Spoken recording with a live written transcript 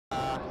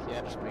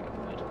Yeah, just make it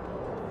wide.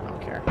 I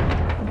don't care.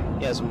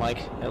 He has a mic,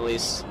 at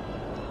least.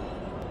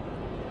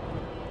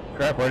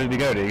 Crap, where did he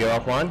go? Did he go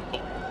offline?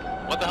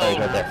 What the hell?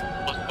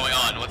 What's going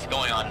on? What's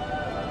going on?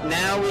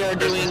 Now we are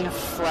doing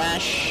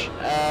flash,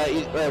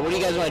 what do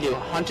you guys want to do?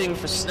 Hunting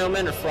for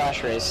snowmen or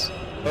flash race?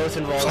 Both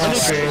involve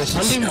flash race.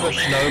 Hunting for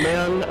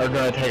snowman are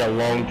gonna take a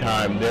long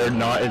time. They're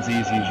not as easy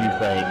as you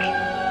think.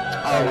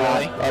 Oh,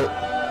 really?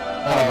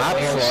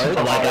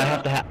 Like, I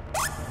have to have...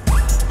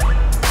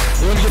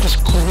 We want to get this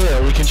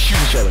clear, we can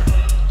shoot each other.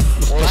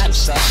 Well, that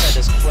sucks, I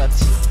just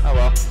clipped. Oh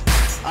well.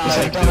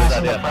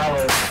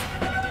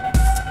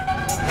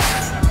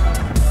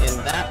 In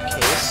that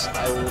case,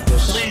 I will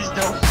just... Please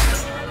don't.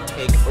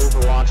 Take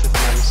Overwatch with my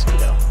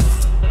mosquito.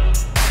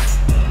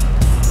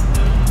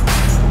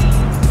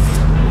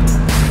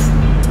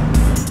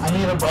 I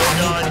need a bow. I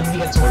need to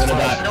get We're gonna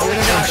die.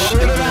 We're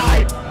gonna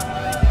die.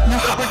 No,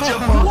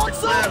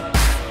 what's up?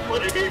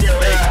 What are you doing?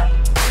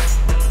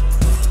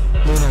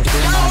 Luna, get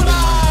in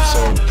line.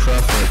 So,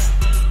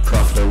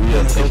 Prophet, we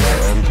have to take our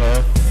own car.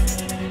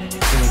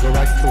 Can we go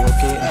back to the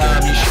location?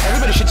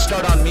 Everybody should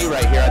start on me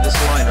right here, on this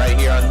line right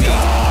here on me.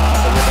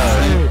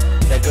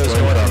 That goes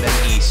north and then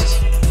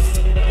east.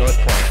 North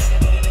point.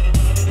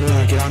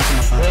 Luna, get onto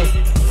my phone.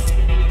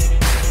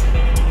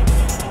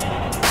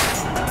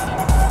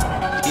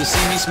 Do you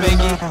see me,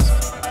 Spanky?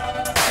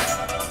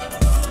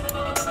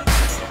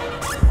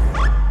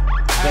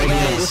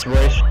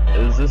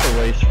 Is this a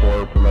race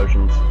for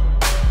promotions?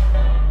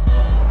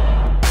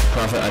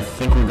 Prophet, I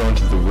think we're going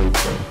to the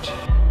waypoint.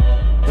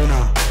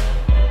 Luna.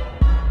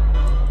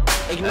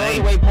 Ignore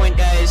the waypoint,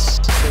 guys.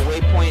 The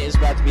waypoint is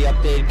about to be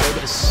updated. Go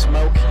to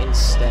smoke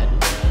instead.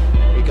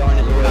 You're going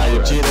to the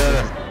waypoint.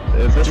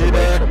 Is this a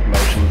race for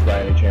promotions by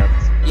any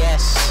chance?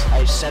 Yes,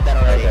 I said that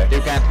already. Okay.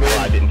 You can't win. Well,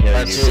 I didn't hear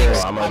you, so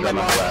Six. I'm gonna go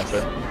my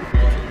harasser.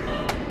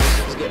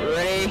 Let's get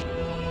ready.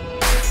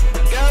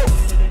 Go!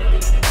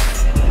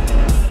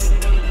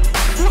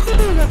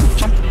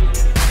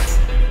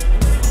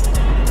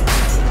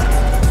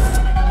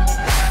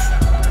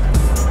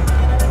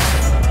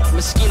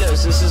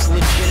 Mosquitoes, this is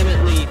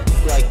legitimately,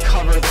 like,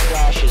 cover the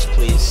flashes,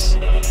 please.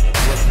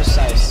 Look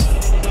precise.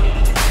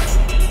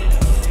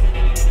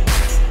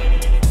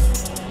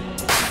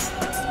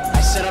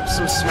 I set up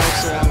some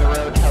smokes along the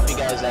road to help you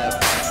guys out.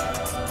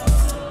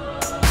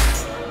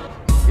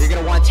 You're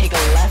gonna want to take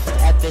a left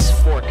at this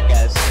fork,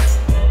 guys.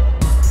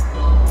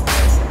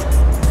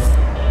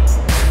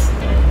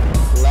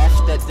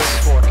 Left at this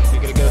fork.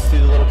 You're gonna go through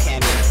the little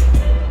canyon.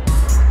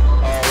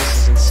 Oh, this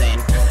is insane.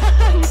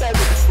 You guys are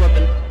just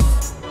flipping.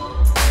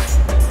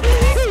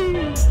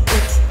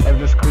 I'm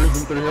just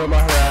cruising through here with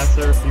my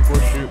harasser. People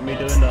are shooting me,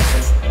 doing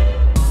nothing.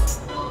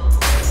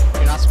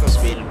 You're not supposed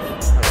to be a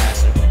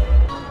harasser.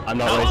 I'm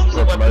not racing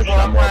for promotion,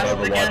 I'm more of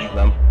Overwatch for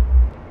them.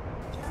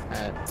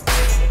 Alright.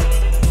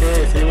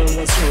 Hey, if anyone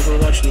wants to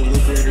Overwatch the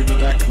Liberator, be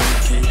back to me,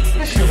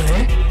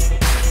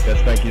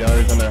 Guess thank you, the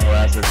only reason I'm a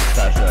harasser is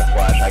faster than a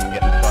flash. I can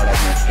get in front of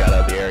them and scout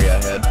out the area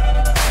ahead.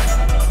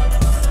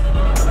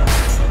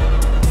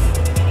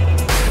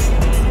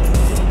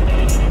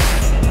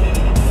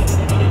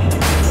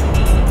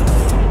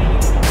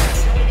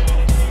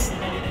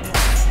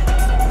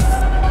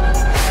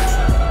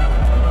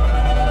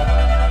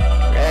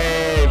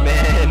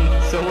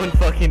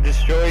 Fucking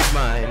destroyed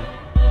mine.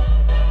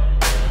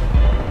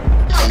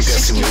 I'm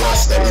guessing you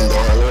lost that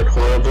indoor alert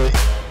horribly.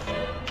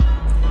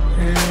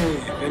 Hey,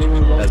 if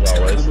anyone wants to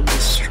come and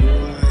destroy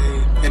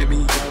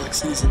enemy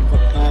galaxies and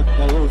whatnot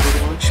while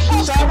Overwatch,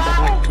 please come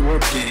back to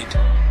Warp Gate.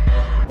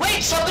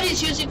 Wait,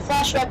 somebody's using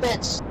flash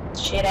weapons.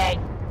 Shit, egg.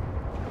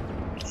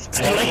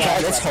 Oh my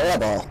god, that's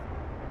horrible.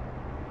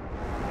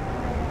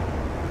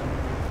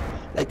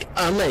 Like,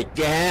 oh my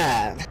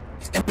god.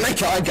 Oh my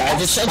god,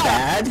 guys, it's so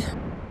bad.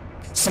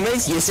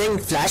 Somebody's using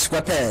flash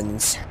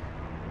weapons.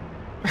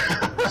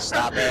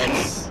 Stop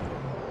it.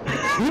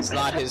 It's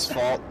not his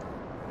fault.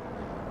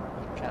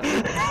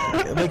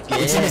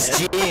 It's in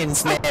his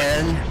genes,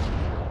 man.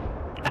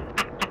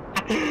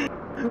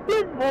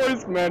 Your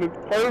voice, man, it's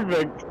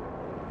perfect.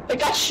 The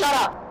guy, shut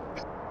up.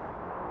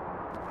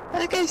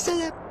 Okay, shut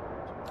up.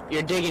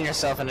 You're digging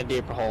yourself in a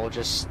deeper hole,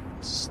 just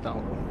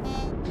don't.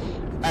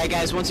 Alright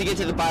guys, once you get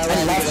to the bioreactor,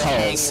 you're gonna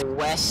hang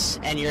west,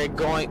 and you're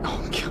going,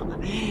 oh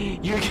god,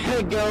 you're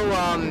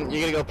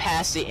gonna go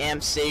past the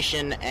amp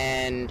station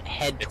and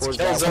head towards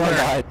the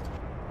Zone.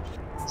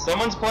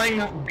 Someone's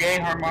playing gay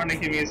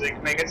harmonica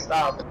music, make it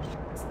stop.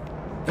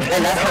 I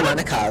love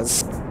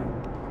harmonicas.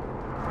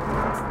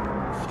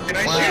 Can I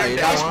shoot it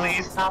down,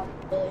 please? I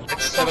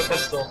just have a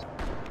pistol.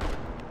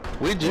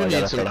 We do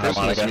need some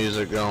Christmas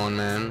music going,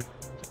 man.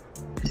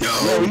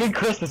 Yeah, we need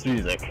Christmas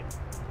music.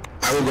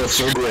 I will go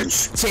so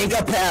Grinch.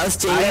 Jingle bells,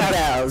 jingle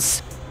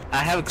bells. I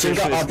have a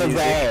Jingle Christmas all the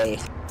music. way.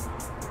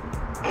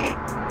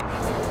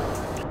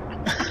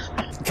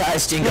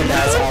 Guys, jingle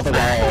bells all the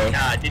way. Oh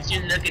god, did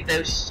you look at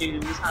those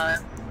shoes, huh?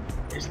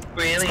 There's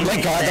really Oh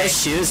my god,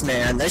 those shoes,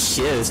 man. Those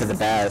shoes are the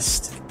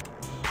best.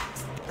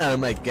 Oh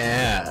my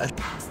god.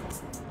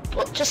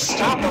 Well, just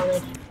stop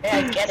already. Yeah,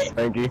 I get it.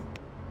 Thank you.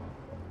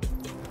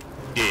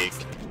 Dig.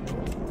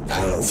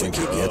 I don't think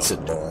he gets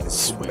it,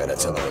 boys. We better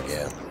tell him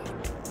again.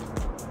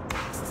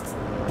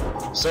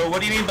 So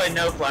what do you mean by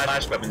no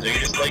flash weapons? Are you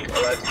just like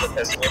allowed to put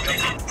pistol with them?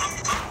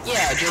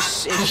 Yeah,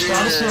 just if Just your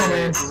start a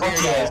snowman. rear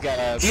guy's got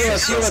a... Heal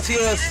us, heal us,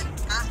 heal us!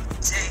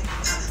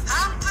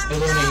 Hey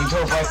Looney, you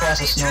drove right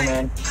past a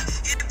snowman.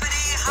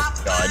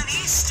 God.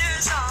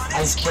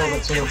 I killed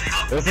it too.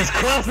 This is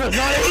Christmas,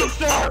 not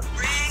Easter!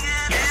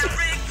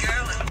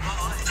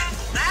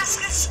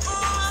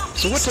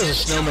 So what does a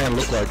snowman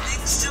look like?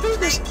 Stay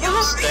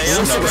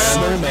on the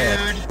road,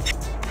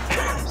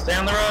 dude! Stay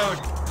on the road!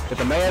 It's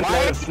a man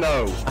made of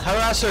snow. A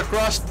harasser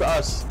crossed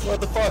us.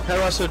 What the fuck?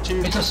 Harasser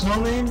 2. It's a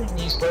snowman, and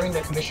he's wearing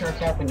the commissioner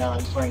cap, and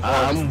he's wearing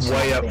I'm gloves.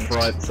 way up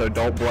front, so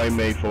don't blame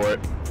me for it.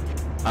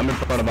 I'm in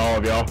front of all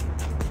of y'all.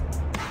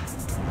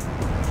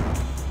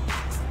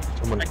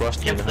 Someone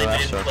crossed me in Can't the believe it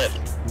didn't harasser. flip.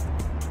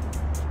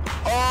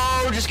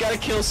 Oh, just got a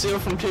kill seal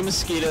from 2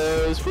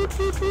 mosquitoes. Woot,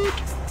 woot, woot.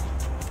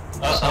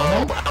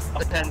 Uh-oh,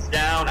 Alphaton's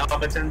down,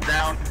 Alphaton's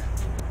down.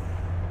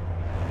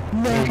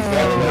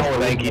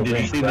 Thank you. Did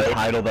you see the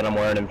title that I'm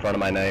wearing in front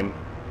of my name?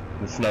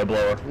 The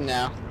snowblower.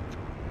 No.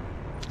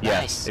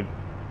 Yes. Nice.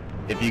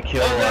 If you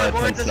kill Oh,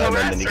 10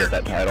 snowmen, then you get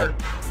that title.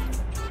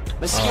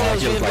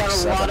 Mosquitoes, give we've like got a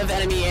 7. lot of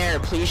enemy air.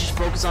 Please just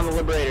focus on the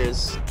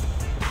liberators.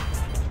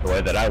 The way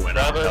that I went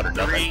out Bravo of 3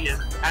 nothing. is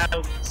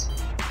out.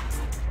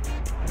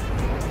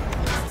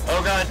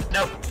 Oh god,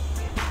 no.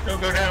 Don't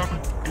go down.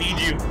 I need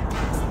you.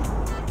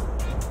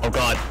 Oh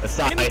god, a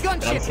side. Enemy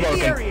gunship I'm in the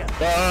smoking. area.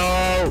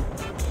 Oh!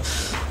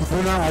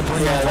 Oh no, I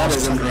bring Yeah, that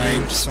isn't right.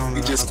 right.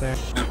 You just got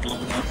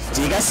blown up.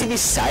 Do you guys see these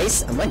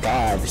sights? Oh my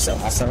god, they're so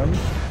awesome.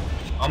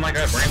 Oh my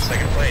god, we're in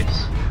second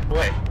place.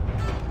 Wait.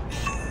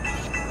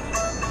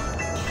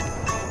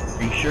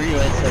 Are you sure you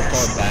went so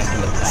far back in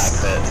the pack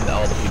that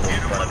all the people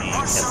in front of you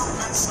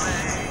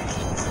can't...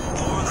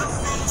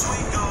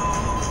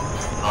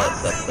 Oh,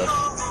 it's that stuff.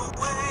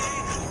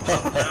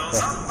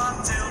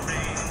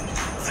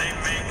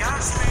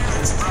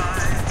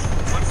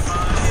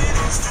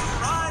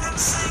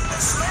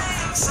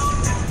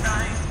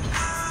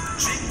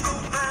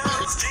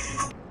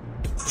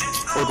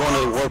 We're going to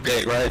the warp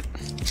gate, right?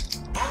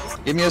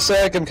 Give me a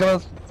sec, I'm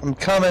coming.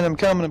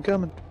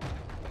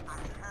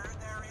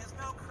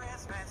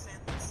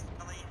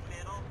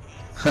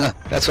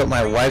 That's what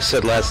my wife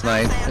said last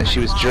night, and she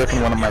was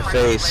jerking one in my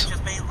face.